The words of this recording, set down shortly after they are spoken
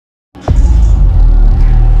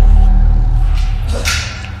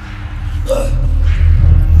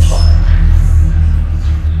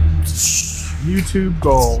YouTube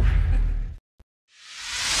gold.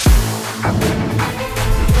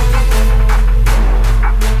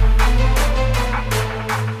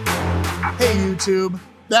 Hey YouTube,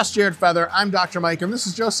 that's Jared Feather. I'm Dr. Mike, and this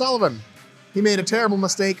is Joe Sullivan. He made a terrible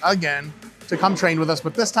mistake again to come train with us,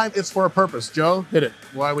 but this time it's for a purpose. Joe, hit it.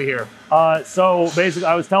 Why are we here? So basically,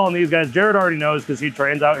 I was telling these guys, Jared already knows because he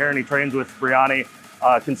trains out here and he trains with Briani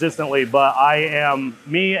consistently, but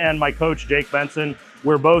me and my coach, Jake Benson,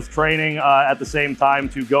 we're both training at the same time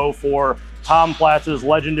to go for Tom Platz's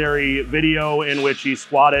legendary video in which he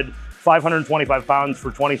squatted 525 pounds for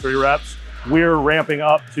 23 reps. We're ramping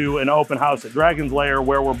up to an open house at Dragon's Lair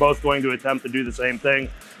where we're both going to attempt to do the same thing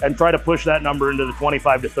and try to push that number into the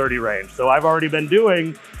 25 to 30 range. So I've already been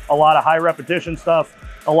doing a lot of high repetition stuff,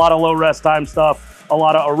 a lot of low rest time stuff, a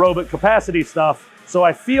lot of aerobic capacity stuff. So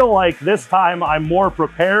I feel like this time I'm more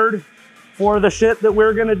prepared for the shit that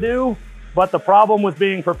we're gonna do. But the problem with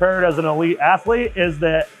being prepared as an elite athlete is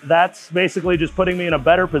that that's basically just putting me in a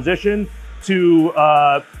better position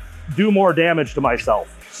to do more damage to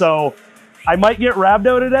myself. So I might get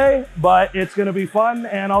rhabdo today, but it's gonna be fun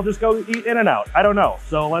and I'll just go eat In-N-Out. I don't know.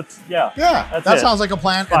 So let's, Yeah, that sounds like a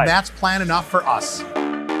plan, and that's plan enough for us.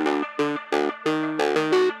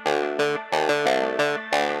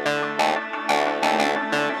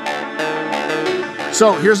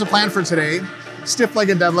 So here's the plan for today.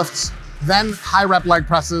 Stiff-legged deadlifts, then high rep leg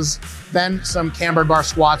presses, then some cambered bar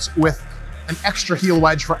squats with an extra heel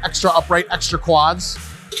wedge for extra upright, extra quads.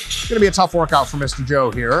 It's gonna be a tough workout for Mr.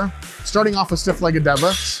 Joe here. Starting off with stiff-legged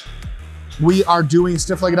deadlifts, we are doing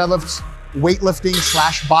stiff-legged deadlifts weightlifting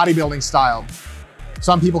 / bodybuilding style.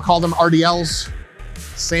 Some people call them RDLs,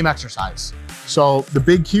 same exercise. So the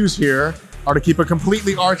big cues here are to keep a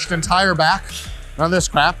completely arched entire back. None of this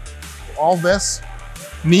crap, all this.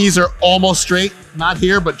 Knees are almost straight, not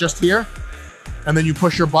here, but just here. And then you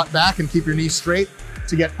push your butt back and keep your knees straight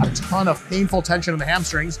to get a ton of painful tension in the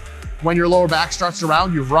hamstrings. When your lower back starts to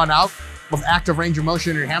round, you've run out of active range of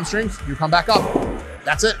motion in your hamstrings, you come back up.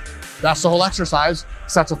 That's it. That's the whole exercise.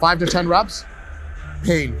 Sets of 5 to 10 reps.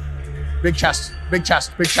 Pain. Big chest, big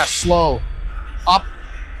chest, big chest. Slow. Up.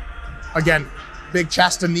 Again, big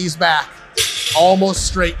chest and knees back. Almost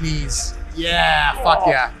straight knees. Yeah, fuck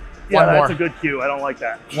yeah. Yeah, that's a good cue. I don't like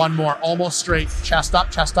that. One more, almost straight. Chest up,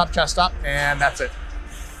 chest up, chest up, and that's it.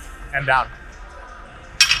 And down.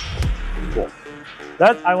 Cool.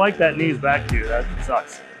 I like that knees back cue. That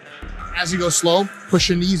sucks. As you go slow, push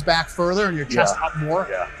your knees back further and your chest up more.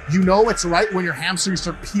 Yeah. You know it's right when your hamstrings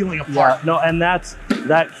start peeling apart. Yeah. No, and that's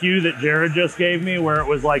that cue that Jared just gave me where it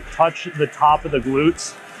was like touch the top of the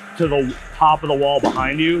glutes to the top of the wall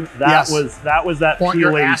behind you. That was that point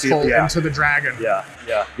peeling your asshole into the dragon. Yeah,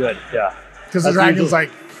 yeah, good, yeah. Because the dragon's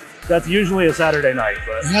like... That's usually a Saturday night,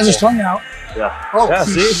 but... He has his tongue out. Yeah. Oh, yeah,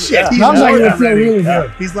 see? Shit. Yeah. That looks like it'll feel really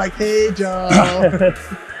good. He's like, hey, Joe. That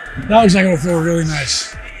looks like it'll feel really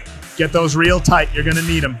nice. Get those real tight. You're going to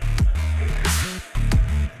need them.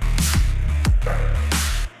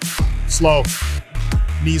 Slow.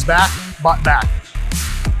 Knees back, butt back.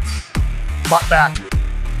 Butt back.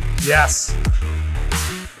 Yes.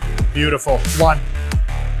 Beautiful. One.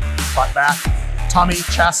 Butt back. Tummy,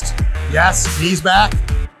 chest. Yes. Knees back.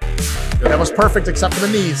 That was perfect except for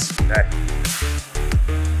the knees. Okay.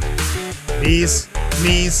 Knees,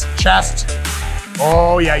 knees, chest.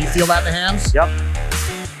 Oh yeah, you feel that in the hands? Yep.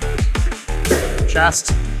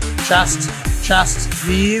 Chest, chest, chest,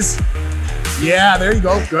 knees. Yeah, there you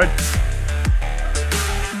go, good.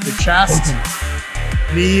 Good chest,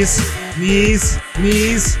 knees, knees,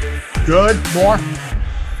 knees. Good, more.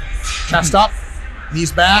 Chest up,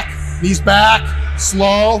 knees back,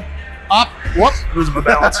 slow, up. Whoop, losing my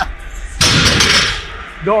balance.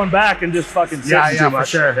 Going back and just fucking sitting too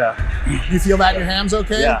much. For sure. Yeah. You feel that in your hands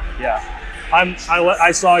okay? Yeah, yeah.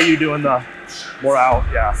 I saw you doing the more out.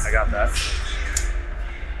 Yeah, I got that.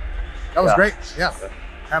 That was great. Yeah.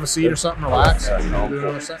 Have a seat or something, relax. Do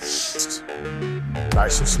another set.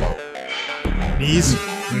 Nice and slow. Knees.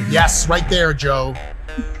 Yes, right there, Joe.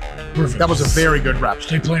 Perfect. That was a very good rep.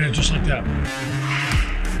 Stay playing it just like that.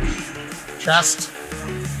 Chest.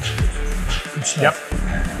 Good stuff. Yep.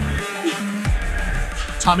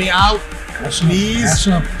 Tummy out. Ass up. Knees. Ass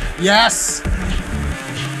up. Yes.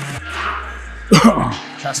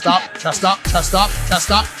 Chest up, chest up, chest up,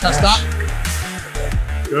 chest up, chest up.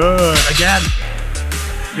 Good. Again.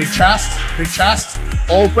 Big chest,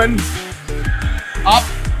 open, up.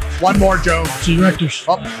 One more, Joe. See directors.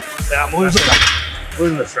 Up. Yeah, I'm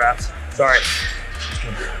losing the straps. Sorry.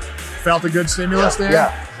 Felt a good stimulus there?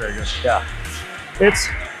 Yeah. Very good. Yeah.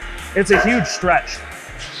 It's a huge stretch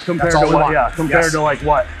compared to what, to like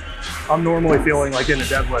what I'm normally feeling like in the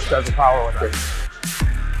deadlift as a powerlifter.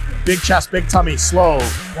 Big chest, big tummy, slow.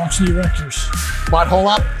 Watch the erectors. Butthole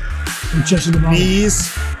up, Big chest in the bottom.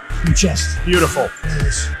 knees, Big chest. beautiful. There it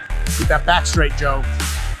is. Keep that back straight, Joe.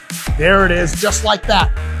 There it is, just like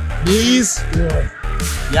that. Knees, Good.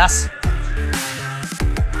 yes.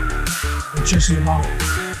 Big chest in the bottom.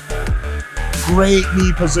 Great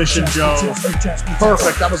knee position, Chest, Joe. big chest, big chest, big chest.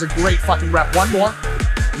 Perfect, that was a great fucking rep. One more.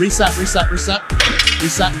 Reset, reset, reset,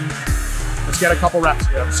 reset. Let's get a couple reps.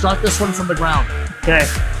 Start this one from the ground. Okay.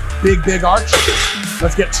 Big, big arch.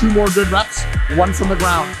 Let's get 2 more good reps. One from the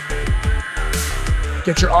ground.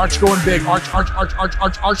 Get your arch going big. Arch, arch, arch, arch,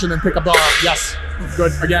 arch, arch, and then pick up the arm. Yes.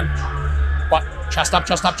 Good. Again. But chest up,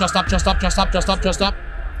 chest up, chest up, chest up, chest up, chest up, chest up.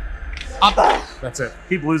 Up. That's it.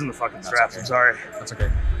 Keep losing the fucking straps. okay. I'm sorry. That's okay.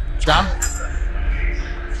 Down.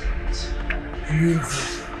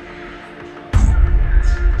 Beautiful.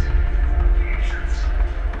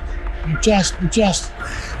 Big chest, big chest.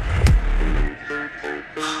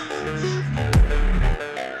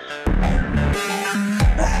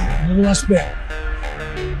 A little less bit.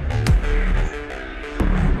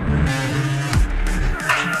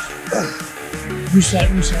 Reset,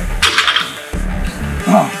 reset.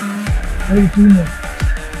 Maybe 3 more.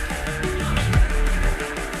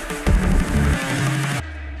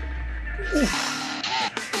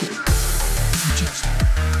 Big chest.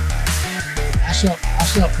 Ass up,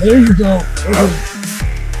 ass up. There you go.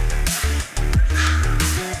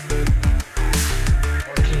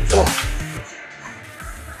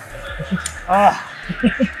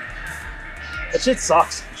 That shit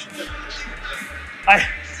sucks.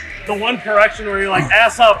 The one correction where you're like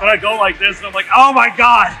ass up and I go like this and I'm like, oh my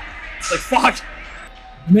God. Like, fuck.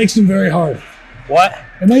 It makes them very hard. What?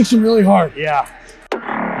 It makes them really hard. Yeah.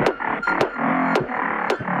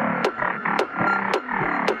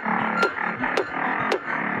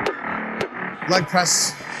 Leg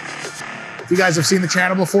press. If you guys have seen the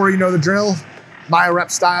channel before, you know the drill. Myo-rep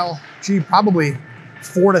style. Gee, probably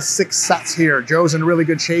 4 to 6 sets here. Joe's in really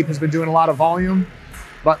good shape. He's been doing a lot of volume,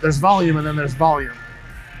 but there's volume and then there's volume.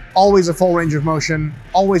 Always a full range of motion.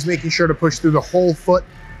 Always making sure to push through the whole foot,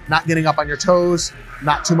 not getting up on your toes,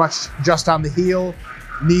 not too much just on the heel.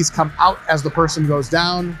 Knees come out as the person goes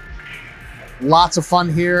down. Lots of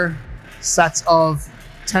fun here. Sets of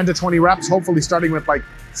 10 to 20 reps, hopefully starting with like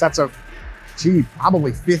sets of, gee,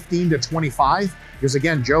 probably 15 to 25. Because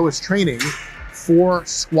again, Joe is training for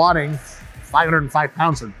squatting 505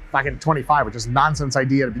 pounds for fucking 25, which is a nonsense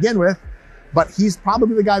idea to begin with. But he's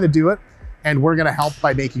probably the guy to do it. And we're gonna help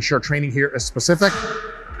by making sure training here is specific.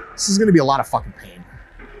 This is gonna be a lot of fucking pain.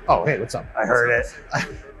 Oh, hey, what's up? I heard it.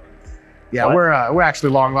 Yeah, What? we're actually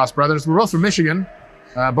long lost brothers. We're both from Michigan,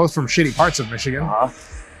 both from shitty parts of Michigan. Uh-huh.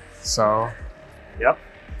 So Yep.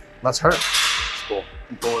 let's hurt. It's cool.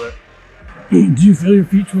 I'm cool with it. Do you feel your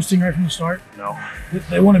feet twisting right from the start? No.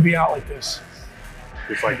 They want to be out like this.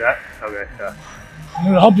 Just like that? Okay. Yeah. And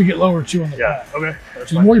it'll help you get lower too on the Yeah. pad. Okay. That's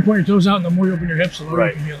So the fine. more you point your toes out and the more you open your hips, the lower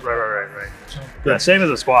Right. you can get. Right. So, Yeah, same as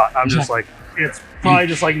a squat. I'm just Exactly. like, it's probably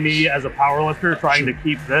just like me as a power lifter trying to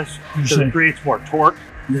keep this because Sure. it creates more torque.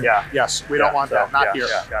 Yeah. Yes, we don't want that. Not here.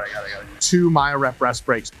 Yeah, got it. 2 Myo-rep rest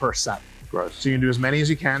breaks per set. Gross. So you can do as many as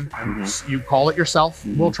you can. You call it yourself.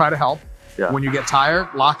 We'll try to help. Yeah. When you get tired,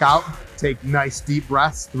 lock out. Take nice deep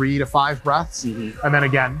breaths, 3 to 5 breaths, and then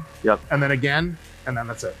again, Yep. and then again, and then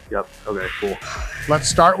that's it. Yep. Okay, cool. Let's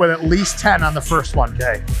start with at least 10 on the first one.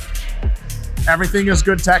 Okay. Everything is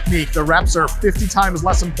good technique. The reps are 50 times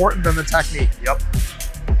less important than the technique. Yep.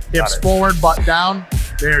 Hips it. forward, butt down.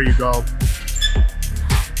 There you go.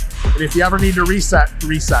 And if you ever need to reset,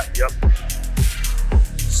 reset. Yep.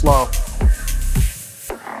 Slow.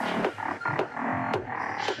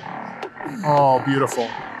 Oh, beautiful.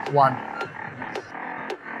 1.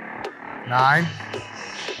 9.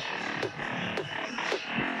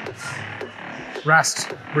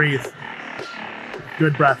 Rest, breathe.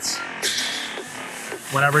 Good breaths.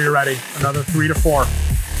 Whenever you're ready, another 3 to 4.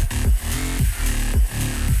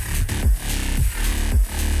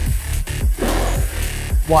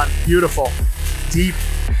 One, beautiful. Deep.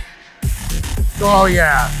 Oh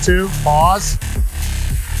yeah. 2, pause.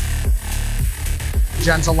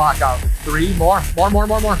 Gentle lockout. 3, more.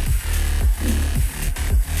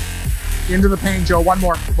 Into the pain, Joe. 1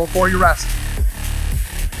 more before you rest.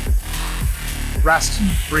 Rest,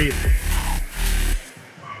 breathe.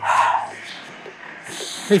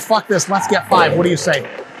 Hey, fuck this, let's get 5. What do you say?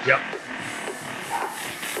 Yep.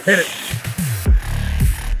 Hit it.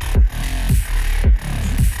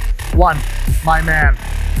 1, my man.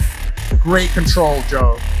 Great control,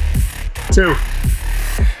 Joe. 2.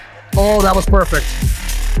 Oh, that was perfect.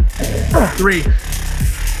 3.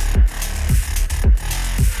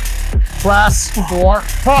 Press. 4.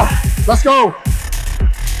 Let's go.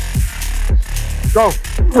 Go.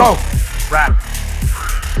 Go. Wrap.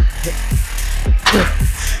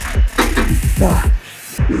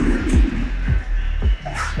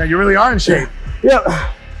 Now you really are in shape. Yep.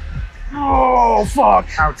 Oh, fuck.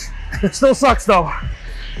 Ouch. It still sucks though.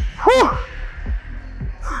 Whew.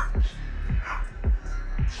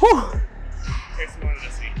 Whew.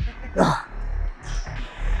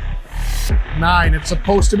 9. It's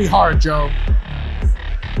supposed to be hard, Joe.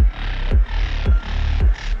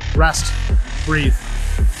 Rest. Breathe.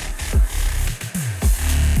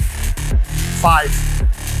 5.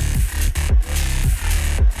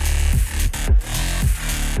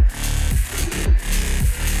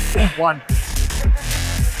 1.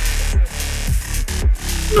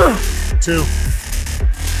 2.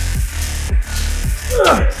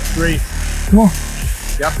 3. Come on.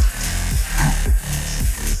 Yep.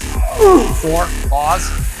 4. Pause.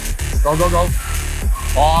 Go, go, go.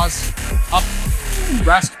 Pause. Up.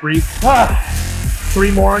 Rest. Breathe.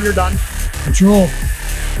 3 more and you're done. Control.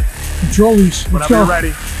 Control these. Let's Whenever go. you're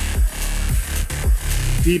ready.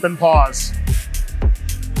 Deep and pause.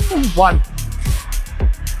 1.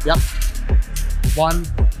 Yep. 1.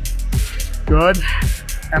 Good.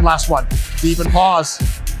 And last one. Deep and pause.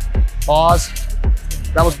 Pause.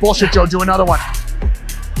 That was bullshit, Joe. Do another one.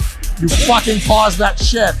 You fucking paused that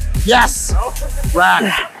shit. Yes.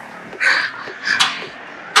 Rack.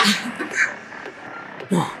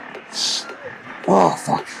 Oh,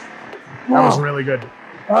 fuck. That was really good.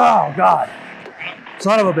 Oh, God.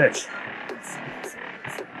 Son of a bitch.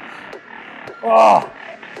 Oh.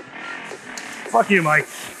 Fuck you, Mike.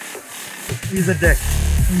 He's a dick.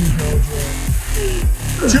 There you go,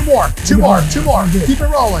 Joe. 2 more. 2 more. 2 more. Keep it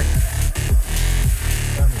rolling.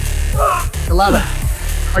 11.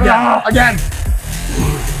 Again. Again.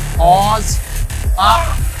 Pause.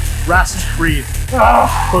 Up. Rest. Breathe.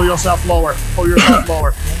 Pull yourself lower. Pull yourself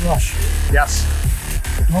lower. Don't rush. Yes.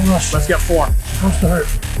 Don't rush. Let's get 4. It's supposed to hurt.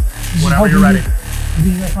 This is Whenever how you're you ready. do it. You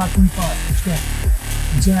do that 525. Let's go.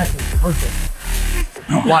 Exactly. Perfect.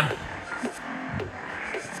 1.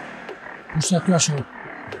 Push that threshold.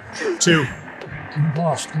 2. Keep it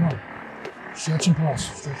paused. Come on. Stretch and pause.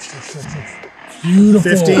 Stretch, stretch, stretch, stretch.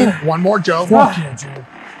 Beautiful. 15. 1 more, Joe. Fuck yeah, Joe.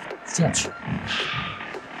 Stretch.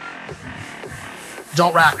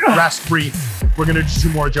 Don't rack. Rest. Breathe. We're gonna do 2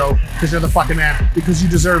 more, Joe, because you're the fucking man. Because you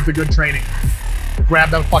deserve the good training. Grab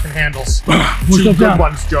them fucking handles. 2 good down.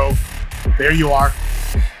 ones, Joe. There you are.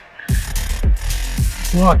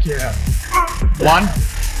 Fuck yeah. 1.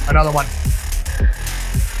 Another one.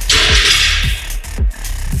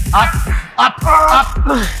 Up. Up. Up.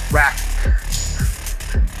 Rack.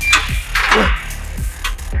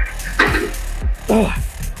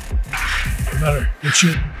 Better. Good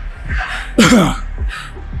shit.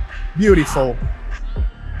 Beautiful.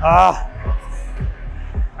 Ow.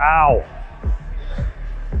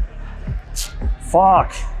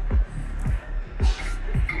 Fuck.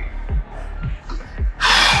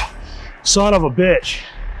 Son of a bitch.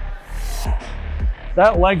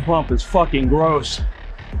 That leg pump is fucking gross.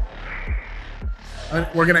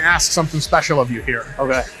 We're gonna ask something special of you here.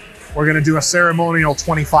 Okay. We're gonna do a ceremonial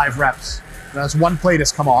 25 reps. That's 1 plate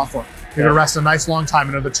has come off. You're gonna rest a nice long time,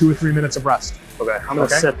 another 2 or 3 minutes of rest. Okay. I'm gonna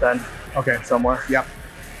sit then Okay. somewhere. Yep.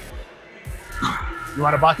 You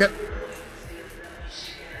want a bucket?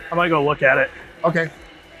 I might go look at it. Okay.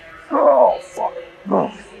 Oh, fuck.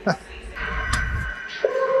 Oh.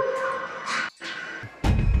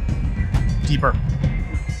 Deeper.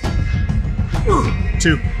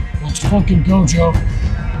 2. Let's fucking go, Joe.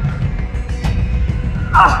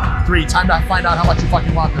 3. Time to find out how much you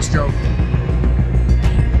fucking want this, Joe.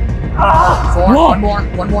 4. Whoa. 1 more.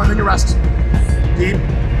 1 more, and then you rest. Deep.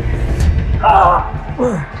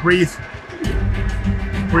 Breathe.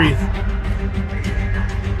 Breathe.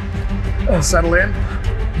 Settle in.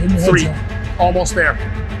 In your head, 3. Joe. Almost there.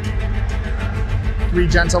 3.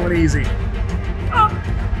 Gentle and easy.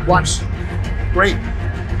 1. Great.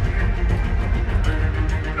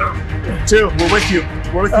 2. We're with you.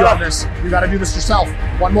 We're with you on this. You gotta do this yourself.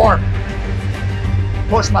 1 more.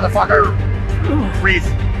 Push, motherfucker. Breathe.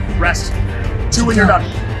 Rest. 2 and you're done.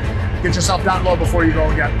 Get yourself down low before you go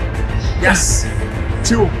again. Yes.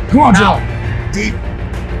 2. Come on, now. Joe. Deep.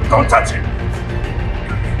 Don't touch it.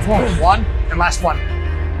 Fuck. 1 and last one.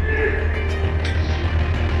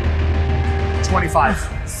 25.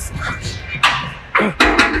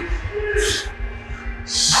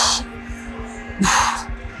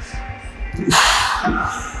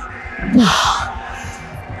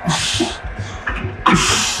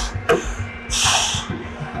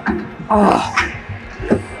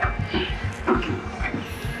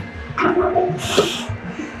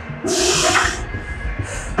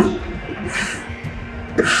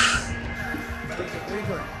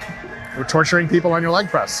 We're torturing people on your leg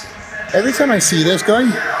press. Every time I see this guy,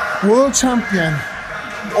 world champion,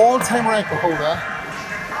 all-time record holder,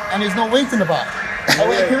 and there's no weight in the back. I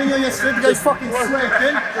was hearing you yesterday, the guy's fucking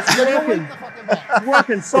sweating. There's no weight in the fucking back.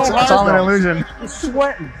 Working so hard. It's all an illusion. He's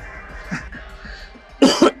sweating.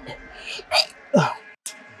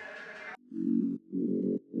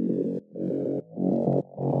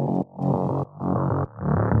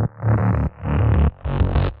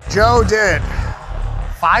 Joe did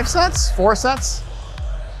 5 sets, 4 sets?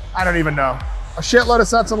 I don't even know. A shitload of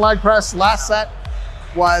sets in leg press. Last set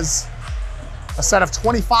was a set of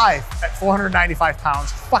 25 at 495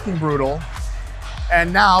 pounds, fucking brutal.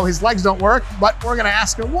 And now his legs don't work, but we're gonna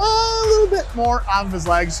ask him a little bit more out of his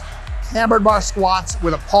legs. Cambered bar squats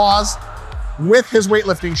with a pause with his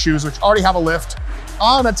weightlifting shoes, which already have a lift,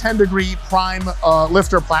 on a 10-degree prime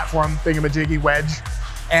lifter platform thingamajiggy wedge.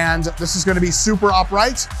 And this is gonna be super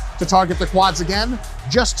upright to target the quads again.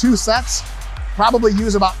 Just 2 sets, probably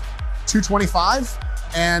use about 225.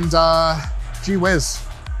 And gee whiz,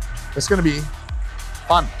 it's gonna be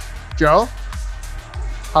fun. Joe,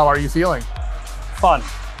 how are you feeling? Fun.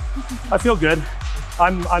 I feel good.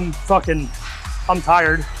 I'm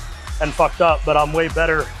tired and fucked up, but I'm way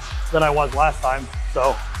better than I was last time.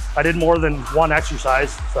 So I did more than 1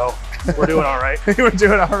 exercise, so we're doing all right. We're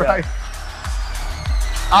doing all right.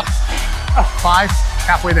 Up, 5,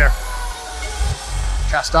 halfway there.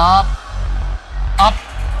 Chest up,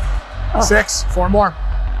 6, 4 more.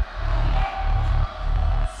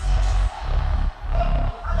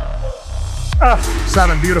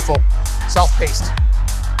 Seven, beautiful, self-paced.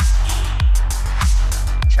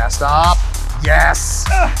 Chest up, yes,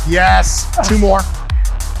 yes, 2 more.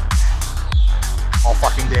 All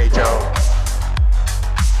fucking day, Joe.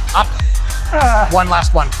 Up, 1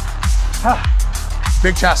 last one.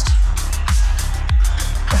 Big chest.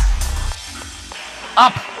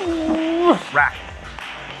 Up, rack.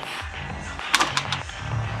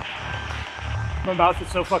 My mouth is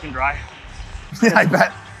so fucking dry. Yeah, I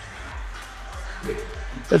bet.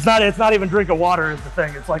 It's not even drinking water is the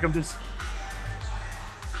thing. It's like I'm just,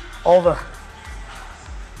 all the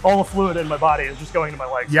fluid in my body is just going to my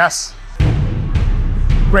legs. Yes.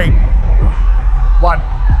 Great. 1.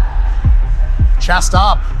 Chest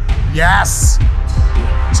up. Yes.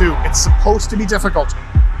 2. It's supposed to be difficult.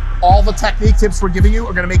 All the technique tips we're giving you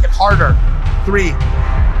are going to make it harder. 3.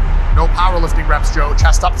 No powerlifting reps, Joe.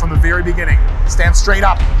 Chest up from the very beginning. Stand straight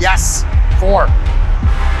up. Yes. 4.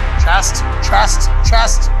 Chest, chest,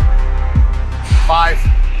 chest. 5.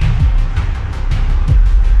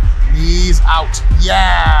 Knees out.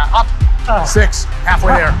 Yeah. Up. 6.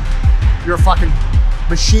 Halfway there. You're a fucking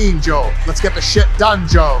machine, Joe. Let's get the shit done,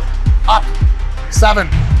 Joe. Up. 7.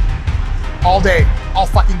 All day. All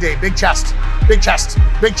fucking day. Big chest. Big chest.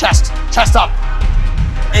 Big chest. Chest up.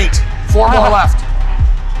 8. 4 more left.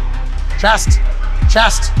 Chest.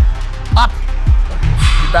 Chest. Up.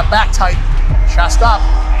 Keep that back tight. Chest up.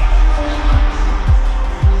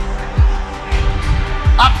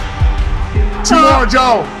 Up. 2 more,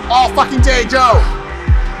 Joe. All fucking day, Joe.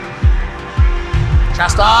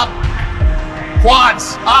 Chest up.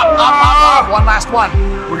 Quads. Up, up, up, up. 1 last one.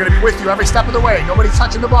 We're gonna be with you every step of the way. Nobody's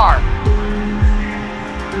touching the bar.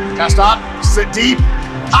 Chest up. Sit deep.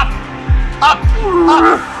 Up, up,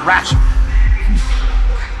 up. Ratchet.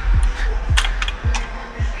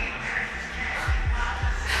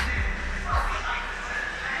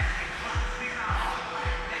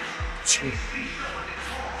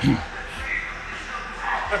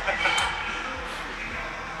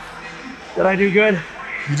 Did I do good?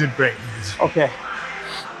 You did great. Okay.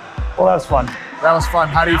 Well, that was fun. That was fun.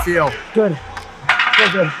 How do you feel? Good.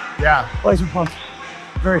 Feel good. Yeah. Legs are pumped.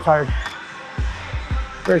 Very tired.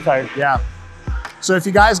 Very tired. Yeah. So if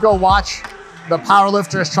you guys go watch the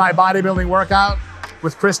Powerlifters Try Bodybuilding workout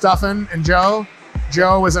with Chris Duffin and Joe,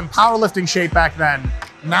 Joe was in powerlifting shape back then.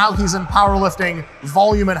 Now he's in powerlifting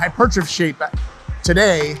volume and hypertrophy shape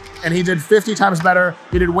today, and he did 50 times better.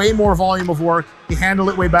 He did way more volume of work. He handled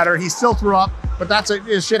it way better. He still threw up, but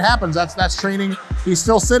shit happens. That's training. He's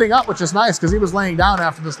still sitting up, which is nice because he was laying down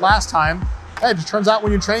after this last time. Hey, it just turns out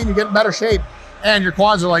when you train, you get in better shape, and your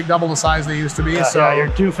quads are like double the size they used to be. Yeah, so yeah, you're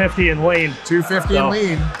 250 and lean. 250 and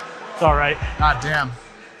lean. It's all right. God damn.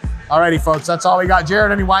 Alrighty, folks, that's all we got.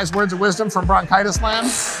 Jared, any wise words of wisdom from Bronchitis Land?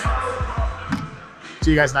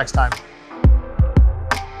 See you guys next time.